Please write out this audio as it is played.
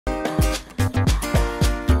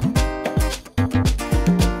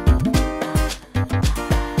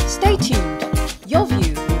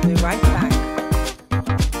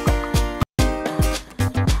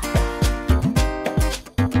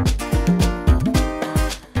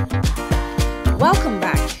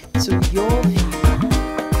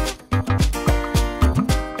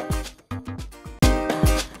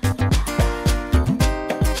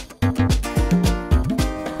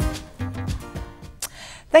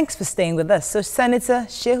Thanks for staying with us. So Senator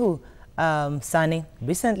Shehu Sani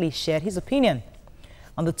recently shared his opinion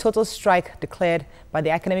on the total strike declared by the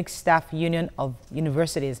Academic Staff Union of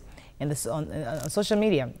Universities on social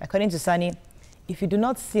media. According to Sani, if you do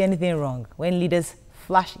not see anything wrong when leaders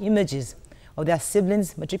flash images of their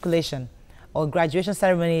siblings' matriculation or graduation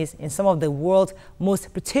ceremonies in some of the world's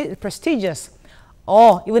most prestigious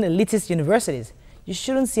or even elitist universities, you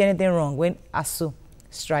shouldn't see anything wrong when ASUU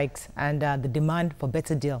strikes and the demand for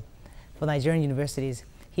better deal for Nigerian universities.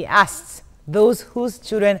 He asks those whose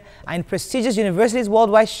children are in prestigious universities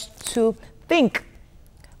worldwide to think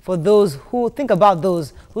about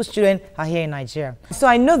those whose children are here in Nigeria. So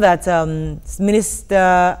I know that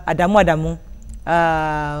Minister Adamu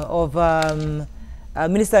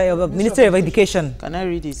Ministry of Education. Can I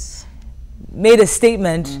read this? Made a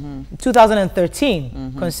statement in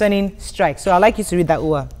 2013 concerning strikes. So I'd like you to read that,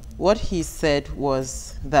 Uwa. What he said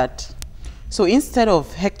was that, so instead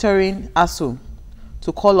of hectoring ASUU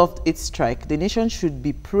to call off its strike, the nation should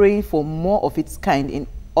be praying for more of its kind in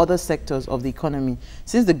other sectors of the economy,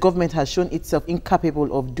 since the government has shown itself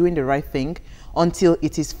incapable of doing the right thing until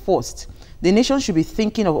it is forced. The nation should be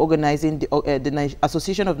thinking of organizing the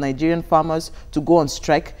Association of Nigerian Farmers to go on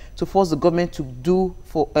strike to force the government to do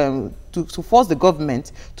for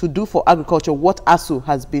agriculture what ASUU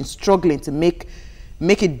has been struggling to make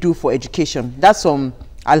it do for education. That's from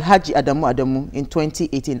Alhaji Adamu in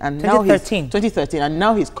 2018 and 2013, and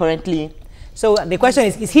now he's currently. So the question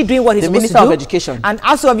is he doing what he's supposed to do? The Minister of Education. And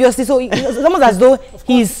ASUU obviously, so it's almost as though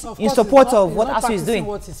he's in support of what ASUU is doing.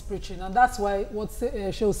 What he's preaching, and that's why what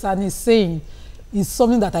Shehu Sani is saying is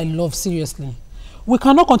something that I love seriously. We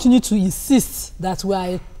cannot continue to insist that we are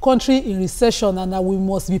a country in recession and that we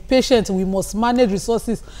must be patient, we must manage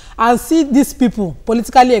resources, and see these people,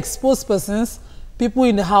 politically exposed persons, people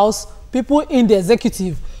in the House, people in the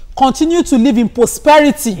executive, continue to live in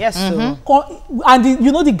prosperity. Yes, and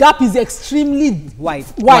the gap is extremely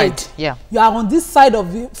wide. Yeah, you are on this side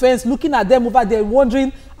of the fence, looking at them over there,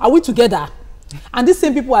 wondering, are we together? And these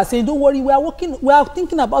same people are saying, don't worry, we are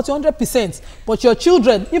thinking about you 100%. But your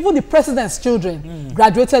children, even the president's children,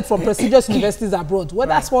 graduated from prestigious universities abroad,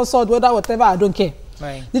 whether sponsored, whether whatever, I don't care.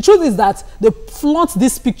 The truth is that they flaunt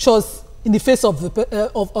these pictures in the face of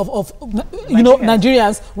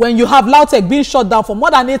Nigerians when you have LAUTECH being shut down for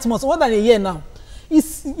more than 8 months, more than a year now.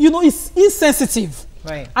 It's insensitive.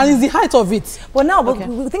 Right. And it's the height of it. But now,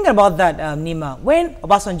 we're thinking about that, Nima, when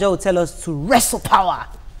Obasanjo would tell us to wrestle power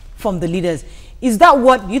from the leaders, is that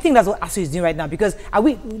what you think that's what ASUU is doing right now? Because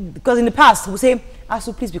because in the past we say,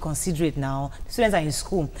 ASUU, please be considerate now. The students are in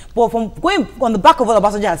school. But from going on the back of what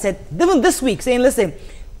Obasanjo had said, even this week, saying, listen,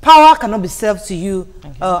 power cannot be served to you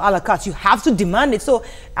a la carte. You have to demand it. So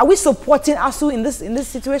are we supporting ASUU in this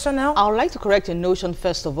situation now? I would like to correct a notion,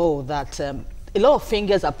 first of all, that a lot of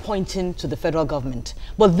fingers are pointing to the federal government.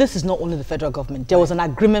 But this is not only the federal government. There was an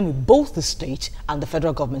agreement with both the state and the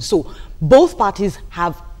federal government. So both parties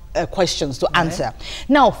have questions to answer.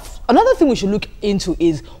 Now, another thing we should look into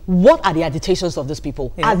is, what are the agitations of these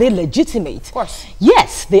people? Are they legitimate? Of course.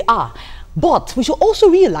 Yes, they are. But we should also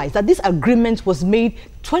realize that this agreement was made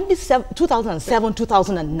 2007,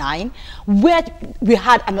 2009, where we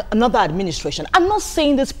had another administration. I'm not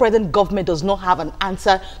saying this present government does not have an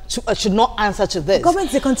answer to, should not answer to this. The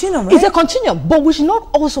government's a continuum, right? It's a continuum, but we should not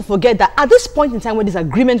also forget that at this point in time when this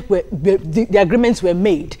agreement the agreements were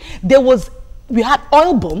made, we had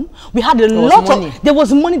oil boom, we had there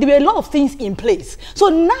was money, there were a lot of things in place. So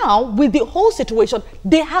now, with the whole situation,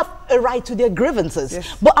 they have a right to their grievances.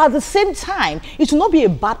 Yes. But at the same time, it should not be a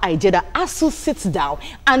bad idea that ASUU sits down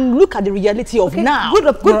and look at the reality of now.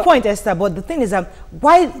 Good point, Esther, but the thing is,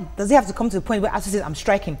 why does it have to come to the point where ASUU says, I'm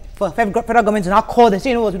striking, for federal government to now call them,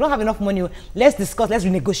 say, you know what, we don't have enough money, let's discuss, let's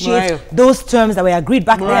renegotiate those terms that were agreed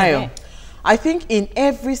back then. I think in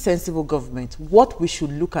every sensible government, what we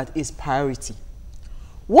should look at is priority.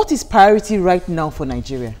 What is priority right now for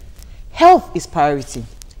Nigeria? Health is priority.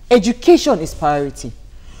 Education is priority.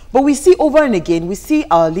 But we see over and again, we see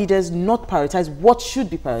our leaders not prioritize what should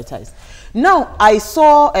be prioritized. Now, I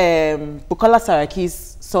saw Bukola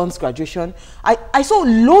Saraki's son's graduation. I saw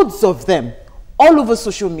loads of them all over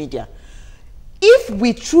social media. If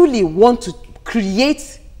we truly want to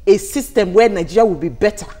create a system where Nigeria will be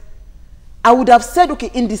better, I would have said, okay,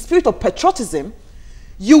 in the spirit of patriotism,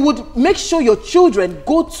 you would make sure your children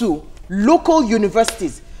go to local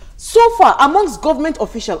universities. So far, amongst government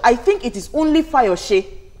officials, I think it is only Fayose,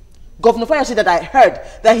 Governor Fayose, that I heard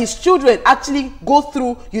that his children actually go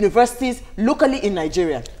through universities locally in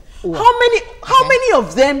Nigeria. How many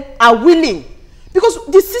of them are willing? Because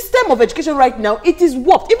the system of education right now, it is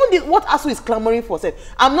warped. Even what ASU is clamoring for said,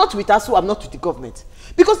 I'm not with ASU, I'm not with the government.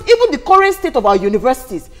 Because even the current state of our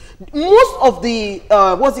universities, most of the,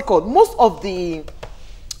 most of the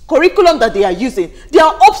curriculum that they are using, they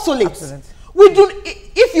are obsolete. Absolutely.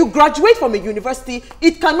 If you graduate from a university,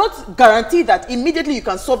 it cannot guarantee that immediately you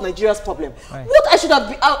can solve Nigeria's problem. Right. What I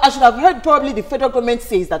should have heard probably the federal government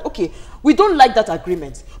say is that, okay, we don't like that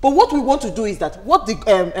agreement, but what we want to do is that what the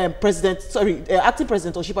acting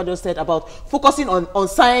president Osinbajo said about focusing on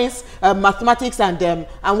science, mathematics, and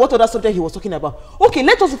what other subject he was talking about. Okay,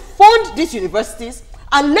 let us fund these universities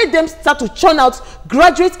and let them start to churn out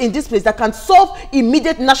graduates in this place that can solve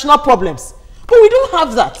immediate national problems. But we don't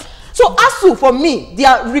have that. So ASU, for me,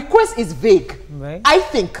 their request is vague, right. I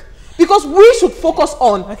think, because we should focus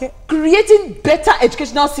on creating better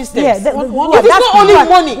educational systems. Yeah, it is not only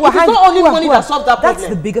money. It is not only money that solves that problem.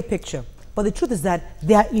 That's the bigger picture. But the truth is that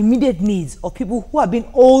there are immediate needs of people who have been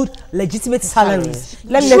owed legitimate salaries.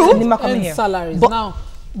 Let Nima come in here. Salaries. But now,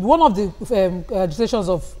 one of the legislations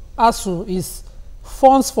of ASU is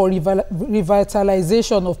funds for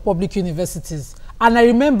revitalization of public universities. And I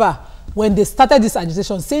remember when they started this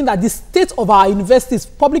agitation, saying that the state of our universities,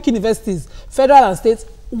 public universities, federal and state,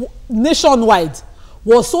 nationwide,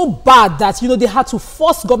 was so bad that, you know, they had to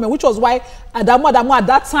force government, which was why Adamu at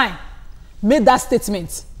that time made that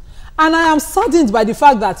statement. And I am saddened by the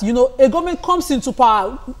fact that, you know, a government comes into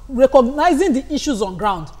power recognizing the issues on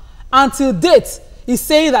ground. Until date, is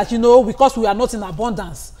saying that, you know, because we are not in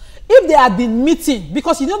abundance. If they had been meeting,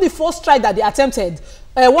 because, you know, the first strike that they attempted,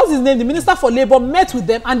 what's his name, the Minister for Labour met with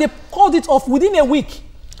them and they called it off within a week.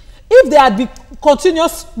 If there had been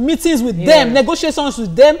continuous meetings with them, negotiations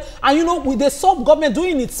with them, and, you know, with the sub-government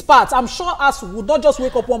doing its part, I'm sure us would not just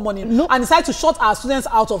wake up one morning and decide to shut our students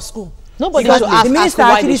out of school. Nobody should ask the minister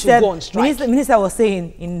why they should go on strike. The minister was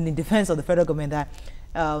saying in the defense of the federal government that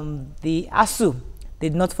the ASU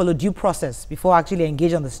did not follow due process before actually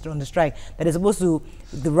engaging on the strike. That is supposed to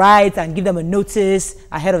write and give them a notice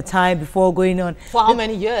ahead of time before going on. For how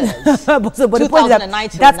many years? but the point is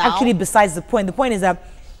that that's actually besides the point. The point is that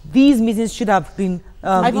these meetings should have been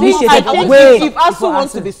initiated. I think if ASU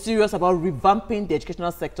wants to be serious about revamping the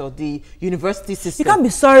educational sector, the university system, you can't be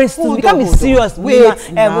sorry. You can't be serious.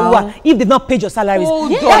 If they've not paid your salaries,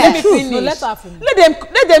 let me finish.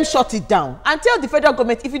 Let them shut it down and tell the federal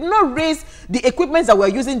government, if you do not raise the equipment that we're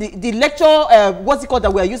using, the lecture,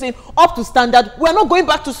 that we're using up to standard, we're not going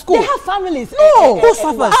back to school. They have families. No, who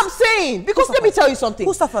suffers? I'm saying, because let me tell you something.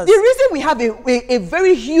 Who suffers? The reason we have a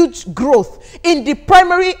very huge growth in the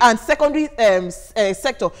primary and secondary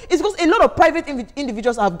sector is because a lot of private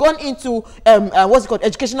individuals have gone into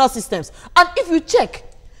educational systems, and if you check,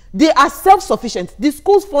 they are self-sufficient. The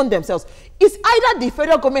schools fund themselves. It's either the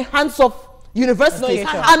federal government hands off universities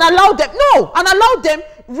and allow them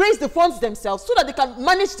raise the funds themselves so that they can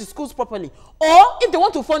manage the schools properly, or if they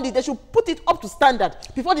want to fund it, they should put it up to standard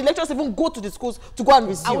before the lecturers even go to the schools to go and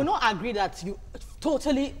resume. I will not agree that you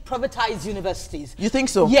totally privatize universities. You think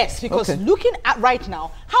so? Yes, because looking at right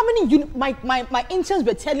now, how many my interns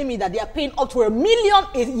were telling me that they are paying up to $1 million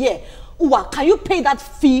a year. Can you pay that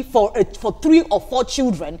fee for 3 or 4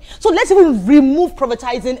 children? So let's even remove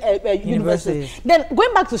privatizing universities. Then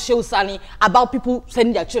going back to Shehu Sani about people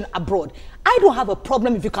sending their children abroad, I don't have a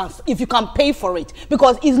problem if you can pay for it,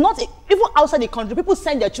 because it's not even outside the country. People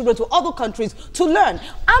send their children to other countries to learn.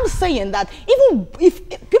 I'm saying that even if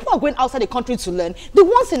people are going outside the country to learn, the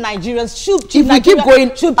ones in Nigeria should. If we keep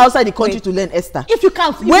going outside the country to learn, Esther, if you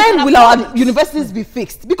can, when will our universities be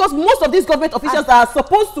fixed? Because most of these government officials are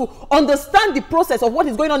supposed to understand the process of what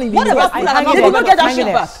is going on in the university. They did not get that shit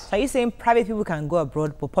back. Are you saying private people can go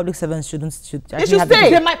abroad, but public servants should they should stay?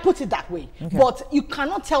 They might put it that way, but you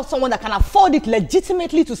cannot tell someone that can afford it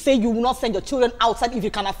legitimately to say you will not send your children outside if you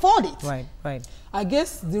can afford it. Right. I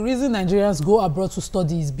guess the reason Nigerians go abroad to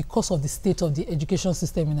study is because of the state of the education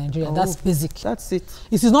system in Nigeria. That's basic. That's it.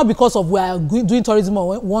 It is not because of we are doing tourism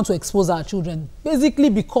or want to expose our children. Basically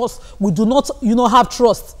because we do not, have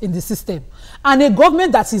trust in the system. And a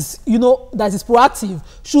government that is, that is proactive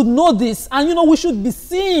should know this, and we should be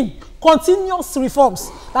seeing continuous reforms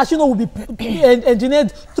that will be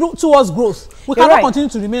engineered towards growth. We cannot continue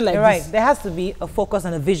to remain like this. Right. There has to be a focus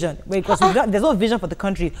and a vision, because there's no vision for the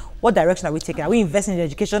country. What direction are we taking? Are we investing in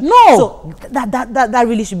education? No. So that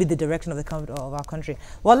really should be the direction of our country.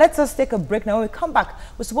 Well, let's just take a break now. When we come back,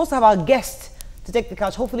 we're supposed to have our guest to take the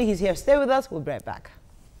couch. Hopefully he's here. Stay with us. We'll be right back.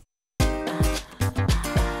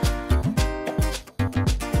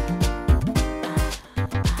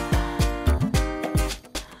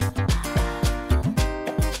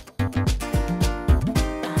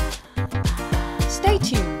 Stay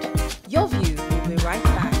tuned. Your view will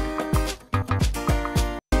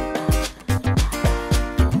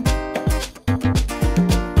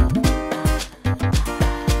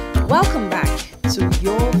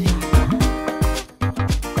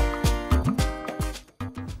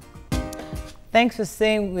Thanks for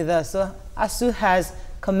staying with us. So, ASUU has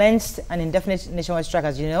commenced an indefinite nationwide strike,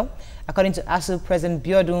 as you know. According to ASUU President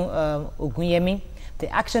Biodun Ogunyemi, the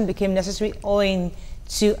action became necessary owing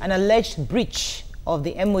to an alleged breach of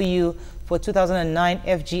the MOU for 2009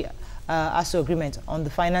 FG ASUU agreement on the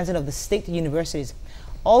financing of the state universities.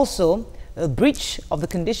 Also, a breach of the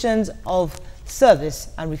conditions of service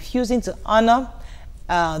and refusing to honor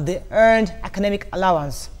the earned academic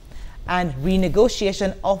allowance and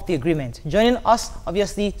renegotiation of the agreement. Joining us,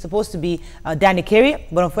 obviously, supposed to be Danny Carey,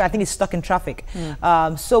 but unfortunately, I think he's stuck in traffic.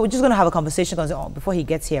 So we're just going to have a conversation before he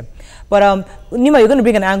gets here. But Nima, you're going to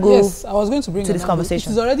bring an angle. Yes, I was going to bring to this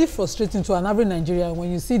conversation. It is already frustrating to an average Nigerian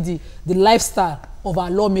when you see the lifestyle of our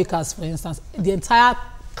lawmakers, for instance, the entire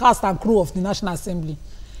cast and crew of the National Assembly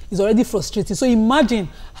is already frustrating. So imagine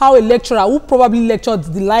how a lecturer who probably lectured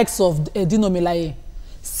the likes of Dino Melaye,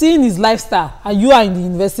 seeing his lifestyle, and you are in the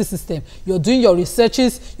university system, you're doing your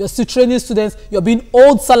researches, you're still training students, you're being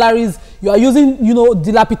owed salaries, you are using,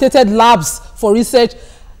 dilapidated labs for research,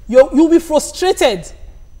 you'll be frustrated.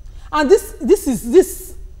 And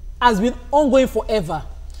this has been ongoing forever.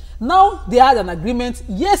 Now they had an agreement,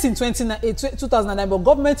 yes, in 2009, but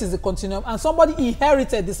government is a continuum, and somebody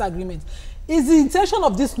inherited this agreement. Is the intention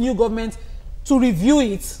of this new government to review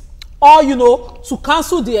it, or to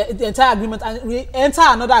cancel the entire agreement and enter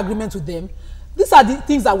another agreement with them? These are the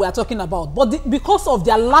things that we are talking about. But because of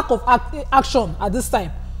their lack of action at this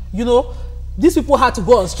time, these people had to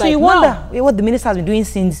go on strike. So you wonder what the minister has been doing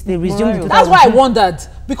since they resumed. That's why I wondered,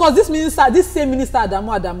 because this same minister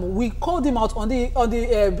Adamu, we called him out on the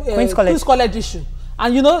Queen's College issue,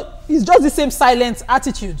 and it's just the same silent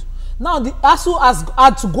attitude. Now the ASUU has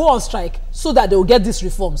had to go on strike so that they will get these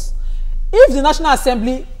reforms. If the National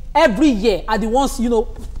Assembly every year are the ones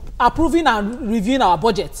approving and reviewing our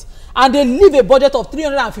budget, and they leave a budget of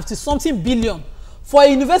 350-something billion for a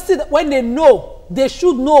university when they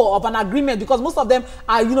should know of an agreement, because most of them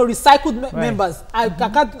are recycled members. I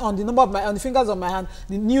can count on the fingers of my hand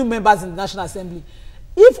the new members in the National Assembly.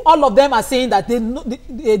 If all of them are saying that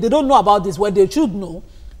they don't know about this, well, they should know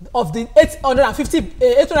of the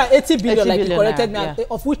 880 billion, like you corrected me,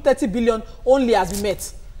 of which 30 billion only has been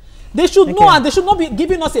met. They should know, and they should not be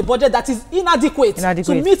giving us a budget that is inadequate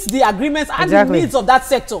to meet the agreements and the needs of that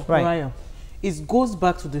sector. Right. It goes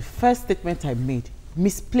back to the first statement I made,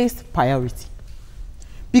 misplaced priority.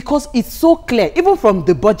 Because it's so clear, even from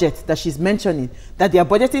the budget that she's mentioning, that they are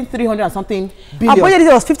budgeting 300 and something billion. Our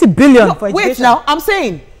budget was 50 billion for education. Wait now, I'm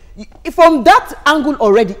saying, from that angle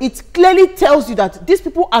already, it clearly tells you that these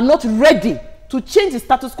people are not ready to change the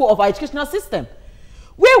status quo of our educational system.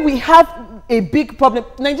 Where we have a big problem,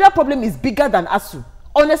 Nigeria problem is bigger than ASUU,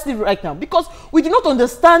 honestly, right now, because we do not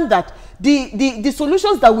understand that the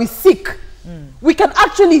solutions that we seek, we can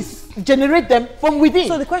actually generate them from within.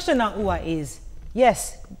 So the question now, Uwa, is,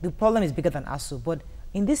 yes, the problem is bigger than ASUU, but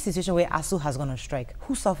in this situation where ASUU has gone on strike,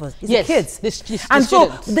 who suffers? It's the kids. And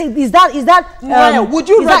so, is that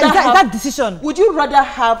decision? Would you rather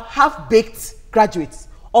have half-baked graduates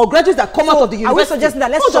or graduates that come out of the university? Are we suggesting that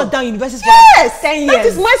let's shut down universities for 10 years? That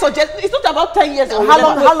is my suggestion. It's not about 10 years. Or how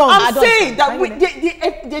long? I'm saying that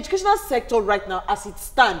the educational sector right now, as it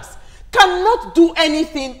stands, cannot do any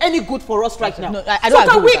good for us right now. No, I don't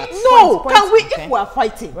agree with that. If we are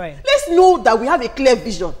fighting, let's know that we have a clear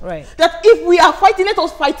vision. That if we are fighting, let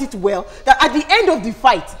us fight it well. That at the end of the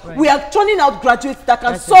fight, we are turning out graduates that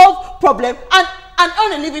can solve problems and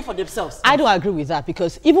earn a living for themselves. I don't agree with that,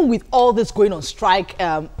 because even with all this going on strike,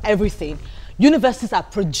 everything, universities are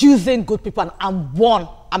producing good people, and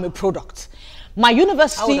I'm a product. My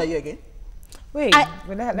university. How old are you again? Wait,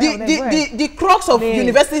 the crux of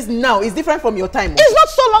universities now is different from your time. It's not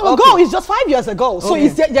so long ago. It's just 5 years ago. So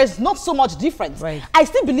there's not so much difference. I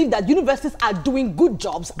still believe that universities are doing good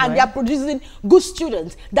jobs, and they are producing good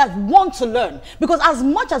students that want to learn. Because as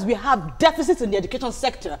much as we have deficits in the education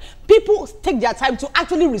sector, people take their time to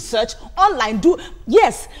actually research online.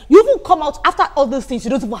 Yes, you even come out after all those things, you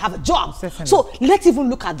don't even have a job. So let's even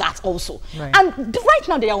look at that also. And right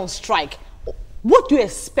now they are on strike. What do you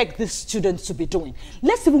expect these students to be doing?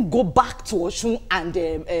 Let's even go back to Osun and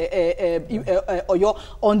Oyo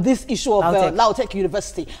on this issue of Lautech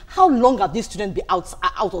University. How long have these students been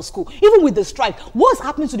out of school? Even with the strike, what's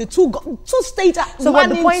happening to the two states? So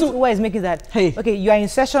the point where is making that, okay, you are in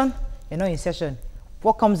session, you're not in session.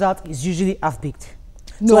 What comes out is usually half-baked.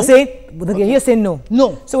 No. So we're saying, you're saying no.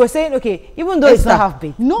 No. So we're saying, okay, even though it's not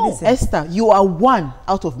half-baked. No. Listen. Esther, you are one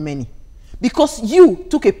out of many. Because you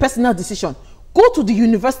took a personal decision. Go to the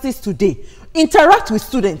universities today, interact with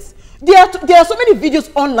students. There are so many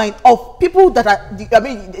videos online of people that are, I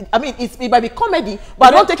mean, it might be comedy, but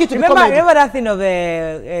I don't take it to be comedy. Remember that thing of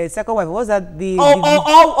second wife? What was that?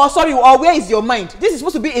 Sorry, or where is your mind? This is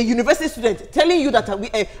supposed to be a university student telling you that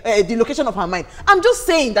the location of her mind. I'm just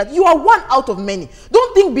saying that you are one out of many.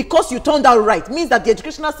 Don't think because you turned out right means that the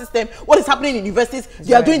educational system, what is happening in universities,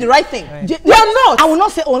 they are doing the right thing. They are not. I will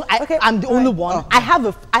not say I'm the only one. I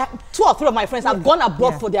have 2 or 3 of my friends have gone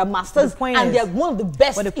abroad for their masters, and they're one of the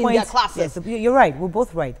best in their classes. Yes, you're right. We're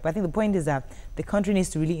both right. But I think the point is that the country needs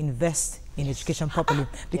to really invest in education properly,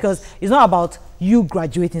 because it's not about you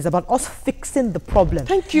graduating, it's about us fixing the problem.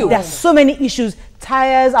 Thank you. There are so many issues,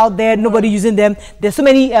 tires out there, nobody using them. There's so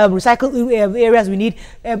many recycle areas we need,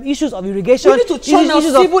 issues of irrigation. We need to channel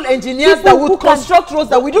civil engineers that would construct roads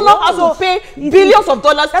that we do not have to pay billions of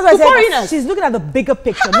dollars to foreigners. She's looking at the bigger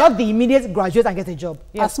picture, not the immediate graduate and get a job.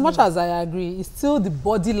 As much as I agree, it's still the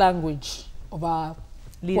body language of our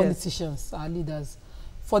politicians, our leaders.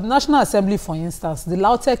 For the National Assembly, for instance, the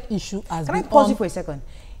LAUTECH issue has been... Can I pause you for a second?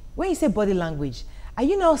 When you say body language, are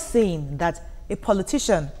you now saying that a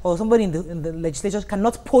politician or somebody in the legislature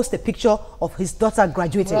cannot post a picture of his daughter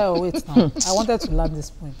graduating? Well, wait now. I wanted to land this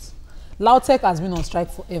point. LAUTECH has been on strike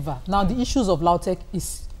forever. Now, the issues of LAUTECH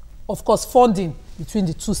is, of course, funding between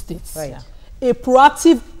the 2 states. Right. A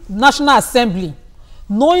proactive National Assembly,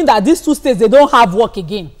 knowing that these 2 states, they don't have work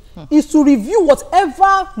again, is to review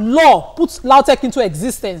whatever law puts LAUTECH into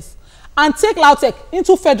existence and take LAUTECH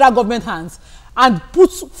into federal government hands and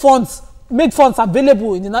put funds, make funds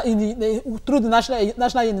available through the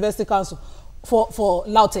National University Council for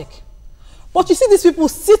LAUTECH. But you see, these people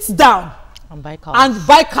sit down and buy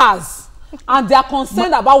cars, and they are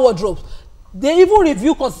concerned about wardrobes. They even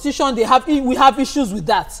review constitution. We have issues with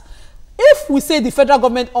that. If we say the federal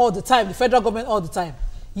government all the time,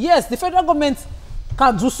 yes, the federal government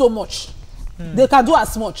can do so much. They can do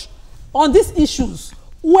as much. On these issues,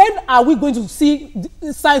 when are we going to see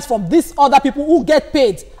signs from these other people who get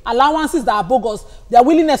paid allowances that are bogus, their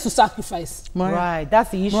willingness to sacrifice? Right,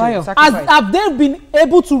 that's the issue. Have they been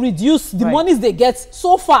able to reduce the monies they get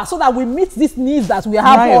so far so that we meet these needs that we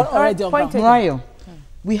have already on ground?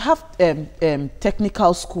 We have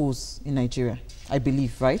technical schools in Nigeria, I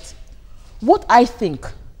believe, right? What I think,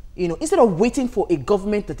 instead of waiting for a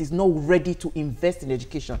government that is not ready to invest in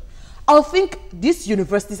education, I think these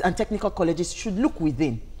universities and technical colleges should look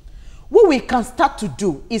within. What we can start to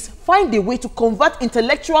do is find a way to convert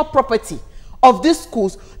intellectual property of these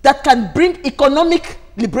schools that can bring economic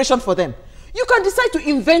liberation for them. You can decide to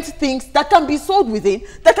invent things that can be sold within,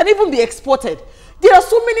 that can even be exported. There are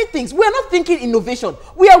so many things. We are not thinking innovation.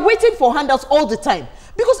 We are waiting for handouts all the time.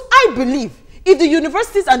 Because I believe if the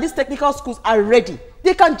universities and these technical schools are ready,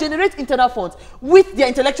 they can generate internal funds with their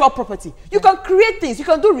intellectual property. You can create things, you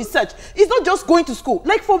can do research. It's not just going to school.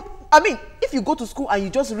 If you go to school and you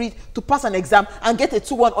just read to pass an exam and get a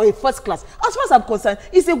 2-1 or a first class, as far as I'm concerned,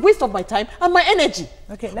 it's a waste of my time and my energy.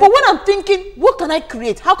 Okay, but when I'm thinking, what can I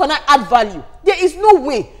create? How can I add value? There is no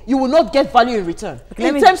way you will not get value in return. Okay,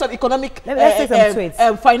 in terms of economic,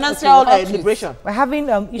 financial liberation. We're having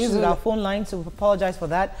issues with our phone line, so we apologize for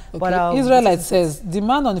that. Okay. But Israelite says,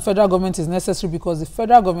 demand on the federal government is necessary because the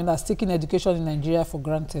federal government has taken education in Nigeria for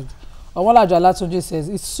granted. Awala Jalatunji says,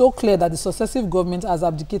 it's so clear that the successive government has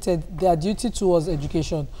abdicated their duty towards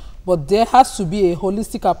education, but there has to be a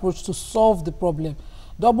holistic approach to solve the problem.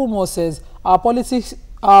 Double More says, our politicians,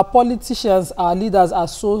 our leaders are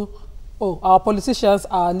so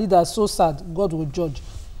sad, God will judge.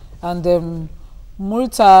 And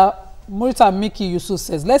Murita Miki Yusuf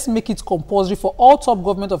says, let's make it compulsory for all top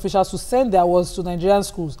government officials to send their words to Nigerian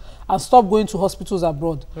schools and stop going to hospitals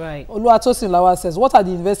abroad. Right. Oluwatosin Lawal says, what are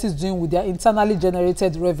the universities doing with their internally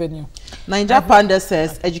generated revenue? Nigeria Panda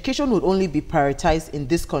says, education would only be prioritized in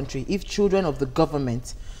this country if children of the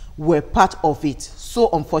government were part of it. So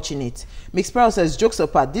unfortunate. Mixpearl says, jokes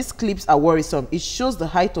apart, these clips are worrisome. It shows the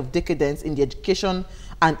height of decadence in the education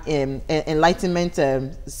and enlightenment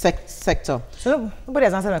sector. So nobody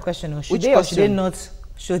has answered my question. Should they not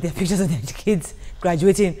show their pictures of their kids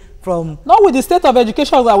graduating from... Not with the state of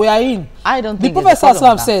education that we are in. I don't think the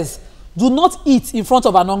Prophet says, do not eat in front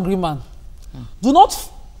of an hungry man. Do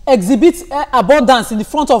not exhibit abundance in the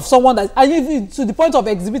front of someone that, and even to the point of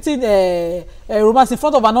exhibiting romance in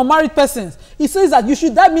front of an unmarried person. He says that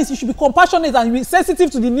that means you should be compassionate and be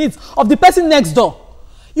sensitive to the needs of the person next door.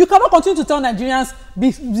 You cannot continue to tell Nigerians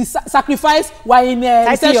be sacrifice. We're in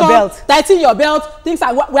tighten your belt. Things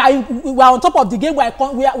like we are on top of the game. We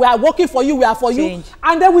are working for you. We are for Change. You.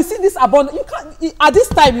 And then we see this abundance. You can't at this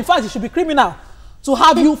time. In fact, it should be criminal to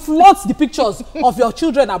have you flaunt the pictures of your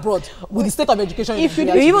children abroad with the state of education. If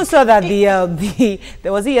you even saw that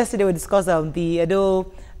there was yesterday we discussed the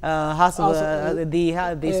Edo House of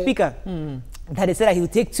the Speaker. That they said that he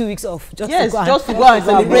would take 2 weeks off just to go and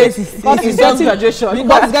celebrate his graduation.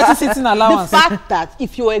 Because he's getting sitting allowance. The fact that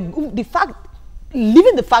if you're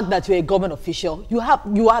leaving the fact that you're a government official, you have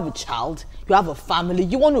a child, you have a family,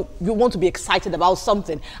 you want to be excited about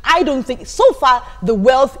something. I don't think so far the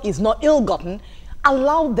wealth is not ill-gotten.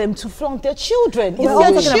 Allow them to flaunt their children. We're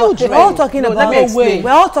all talking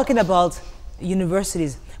about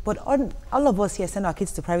universities, but all of us here send our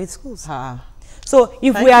kids to private schools. So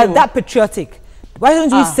if we are that patriotic, why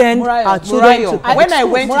don't we send our children to private When I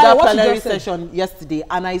went to that plenary session yesterday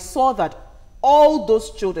and I saw that all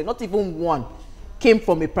those children, not even one, came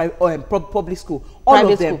from a public school,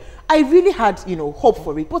 all of them, I really had, hope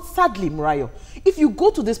for it. But sadly, Murayo, if you go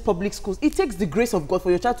to these public schools, it takes the grace of God for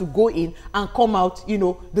your child to go in and come out,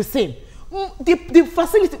 the same. The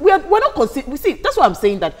facility, we're not considering, see, that's why I'm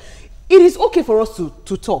saying that it is okay for us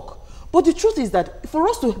to talk. But the truth is that for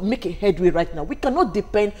us to make a headway right now, we cannot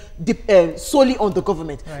depend solely on the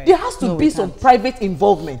government. Right. There has to be some private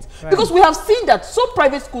involvement. Right. Because we have seen that some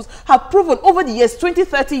private schools have proven over the years, 20,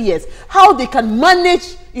 30 years, how they can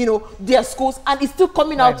manage, their schools and it's still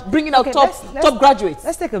coming out, bringing out top graduates.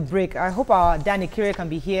 Let's take a break. I hope our Dan Ikere can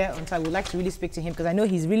be here. I would like to really speak to him because I know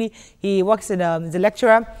he works in, he's a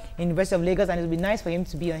lecturer in University of Lagos and it would be nice for him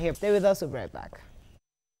to be on here. Stay with us, we'll be right back.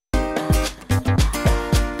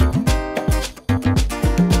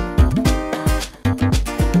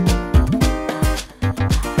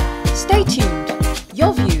 Stay tuned.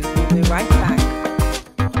 Your View will be right back.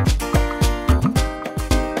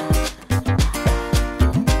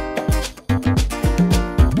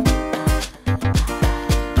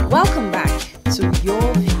 Welcome back to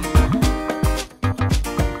Your View.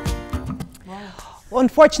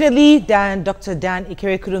 Unfortunately, Dr. Dan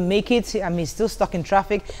Ikere couldn't make it. I mean, he's still stuck in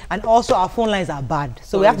traffic. And also, our phone lines are bad.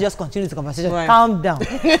 So we have to just continue the conversation. Right. Calm down.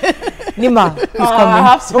 Nima, who's coming? I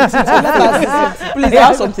have something to say. Please, I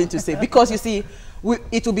have something to say. Because, you see,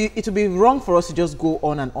 it will be wrong for us to just go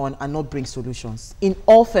on and not bring solutions. In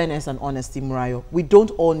all fairness and honesty, Murayo, we don't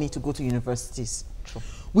all need to go to universities. True.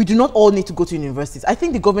 We do not all need to go to universities. I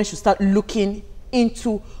think the government should start looking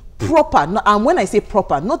into proper, and when I say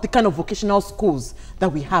proper, not the kind of vocational schools that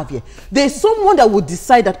we have here. There's someone that would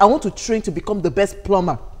decide that I want to train to become the best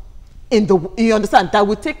plumber in the, you understand, that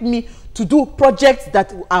will take me to do projects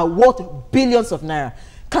that are worth billions of naira.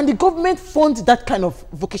 Can the government fund that kind of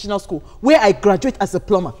vocational school where I graduate as a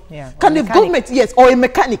plumber? Yeah, can the government, yes, or a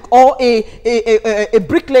mechanic, or a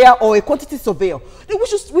bricklayer, or a quantity surveyor?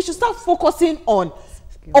 We should start focusing on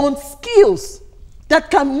skills that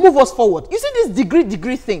can move us forward. You see this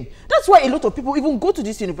degree thing. That's why a lot of people even go to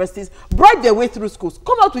these universities, bribe their way through schools,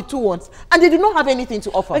 come out with 2-1s, and they do not have anything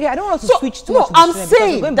to offer. Okay, I don't want to switch too much. No, I'm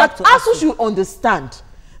saying that ASUU should understand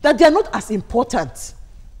that they are not as important.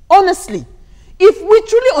 Honestly, if we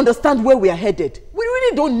truly understand where we are headed, we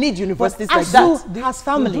really don't need universities like that. ASUU has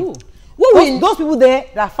family. Those people there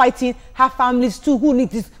that are fighting have families too who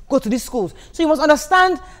need to go to these schools. So you must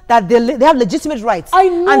understand that they have legitimate rights. I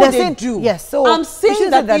know and they do. Yes, so I'm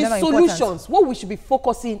saying that these solutions, what we should be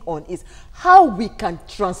focusing on is how we can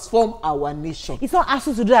transform our nation. It's not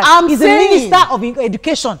ASUU to do that. It's the Minister of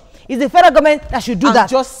Education. It's the federal government that should do that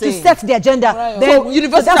to set the agenda. Right. Then, so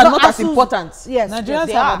universities are not as important. Yes,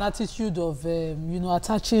 Nigerians have an attitude of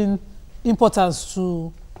attaching importance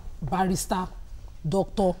to barrister,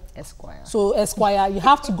 doctor, Esquire. So Esquire, you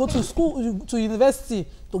have to go to school, to university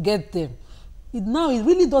to get them. Now it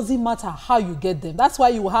really doesn't matter how you get them. That's why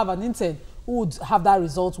you will have an intern who would have that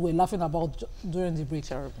result we're laughing about during the break.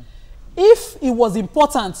 Terrible. If it was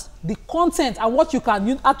important, the content and what you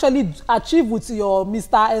can actually achieve with your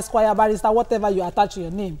Mr. Esquire, barrister, whatever you attach to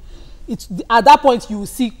your name, at that point you will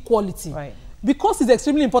see quality. Right. Because it's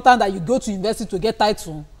extremely important that you go to university to get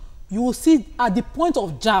title, you will see at the point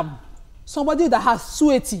of jam, somebody that has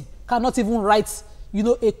suety cannot even write,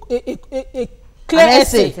 a clear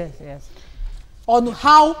essay on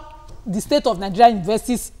how the state of Nigerian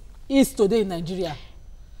universities is today in Nigeria.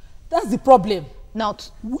 That's the problem.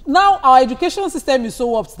 Now our education system is so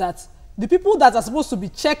warped that the people that are supposed to be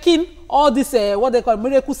checking all these what they call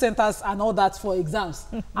miracle centers and all that for exams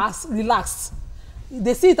are relaxed.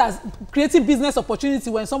 They see it as creating business opportunity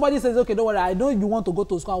when somebody says, okay, don't worry, I know you want to go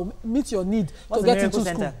to school, I'll meet your need to get into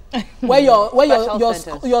school. where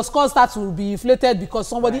your scores start to be inflated because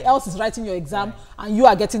somebody else is writing your exam and you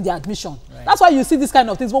are getting the admission. That's why you see this kind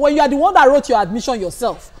of things. But when you are the one that wrote your admission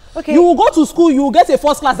yourself, you will go to school, you will get a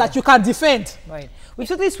first class that you can defend. Right. We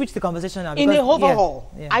totally switched the conversation now. In a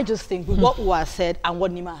overhaul, yeah. I just think with what Uwa has said and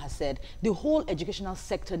what Nima has said, the whole educational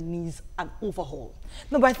sector needs an overhaul.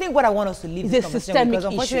 No, but I think what I want us to leave It's this a conversation, systemic because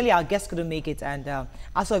unfortunately issue. our guests couldn't make it, and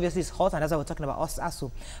ASU obviously is hot, and that's why we're talking about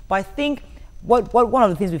ASU. But I think what one of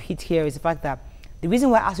the things we've hit here is the fact that the reason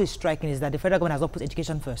why ASU is striking is that the federal government has not put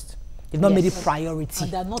education first. They've not made it priority.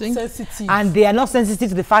 And they're not sensitive. And they are not sensitive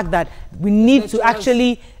to the fact that we need to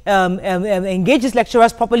actually engage these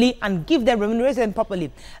lecturers properly and give them remuneration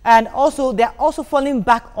properly. And also, they're also falling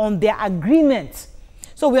back on their agreement.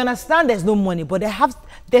 So we understand there's no money, but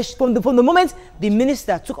from the moment the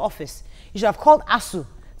minister took office, you should have called ASU.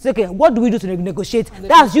 Say, okay, what do we do to negotiate?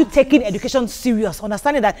 That's you taking education serious,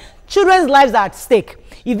 understanding that children's lives are at stake.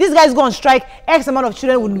 If these guys go on strike, X amount of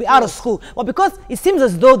children would be out of school. But because it seems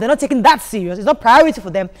as though they're not taking that serious, it's not priority for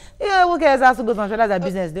them. Yeah, okay, ASU goes on strike, that's their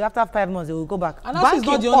business. After 5 months, they will go back. And ASU is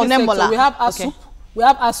not the only sector. We have ASUP. Okay. We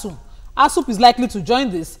have ASUP. ASUP is likely to join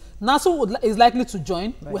this. NASU is likely to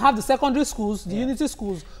join. Right. We have the secondary schools, the unity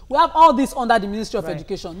schools. We have all this under the Ministry of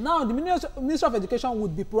Education. Now, the Ministry of Education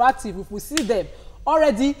would be proactive if we see them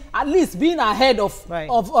already at least being ahead of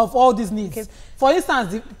all these needs. Okay. For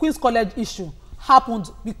instance, the Queen's College issue happened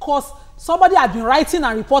because somebody had been writing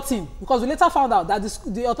and reporting, because we later found out that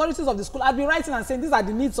the authorities of the school had been writing and saying these are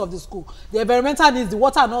the needs of the school, the environmental needs, the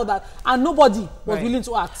water and all that, and nobody was willing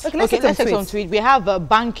to act. Okay, let's take some tweet. We have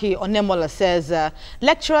Banki Onemola says,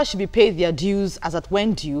 lecturers should be paid their dues as at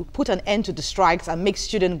when due, put an end to the strikes and make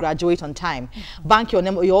students graduate on time. Banki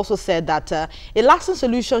Onemola, you also said that a lasting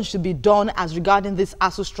solution should be done as regarding this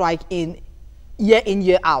ASU strike year in,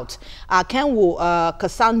 year out. Kenwo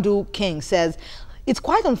Kasandu King says, it's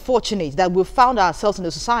quite unfortunate that we've found ourselves in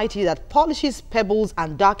a society that polishes pebbles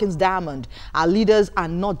and darkens diamond. Our leaders are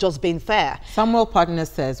not just being fair. Samuel Partner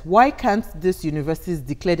says, why can't these universities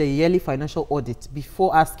declare a yearly financial audit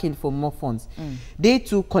before asking for more funds? They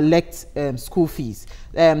too collect school fees.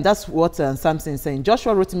 That's what Samson is saying.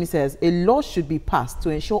 Joshua Rotimi says, a law should be passed to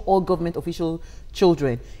ensure all government official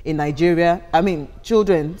children in Nigeria,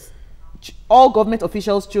 all government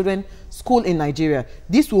officials' children school in Nigeria.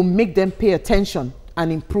 This will make them pay attention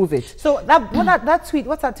and improve it. So what that tweet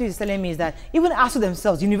is telling me is that even ASU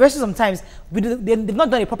themselves, universities sometimes, they've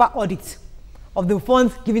not done a proper audit of the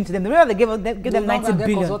funds given to them. They give them 90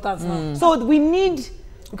 billion. So we need,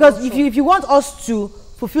 because if you want us to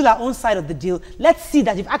fulfill our own side of the deal, let's see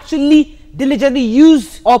that you've actually diligently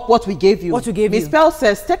used up what we gave you. Ms. Pell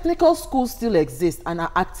says technical schools still exist and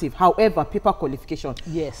are active, however, paper qualification.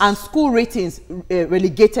 Yes. And school ratings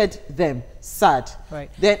relegated them. Sad. Right.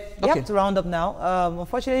 Then we have to round up now.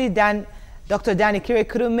 Unfortunately, Dr. Danny Kire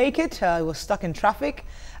couldn't make it. He was stuck in traffic.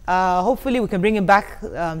 Hopefully we can bring him back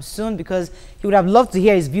soon, because he would have loved to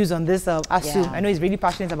hear his views on this ASU. I know he's really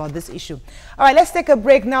passionate about this issue. All right, let's take a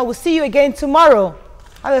break now. We'll see you again tomorrow.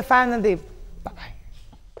 Have a fine day. Bye-bye.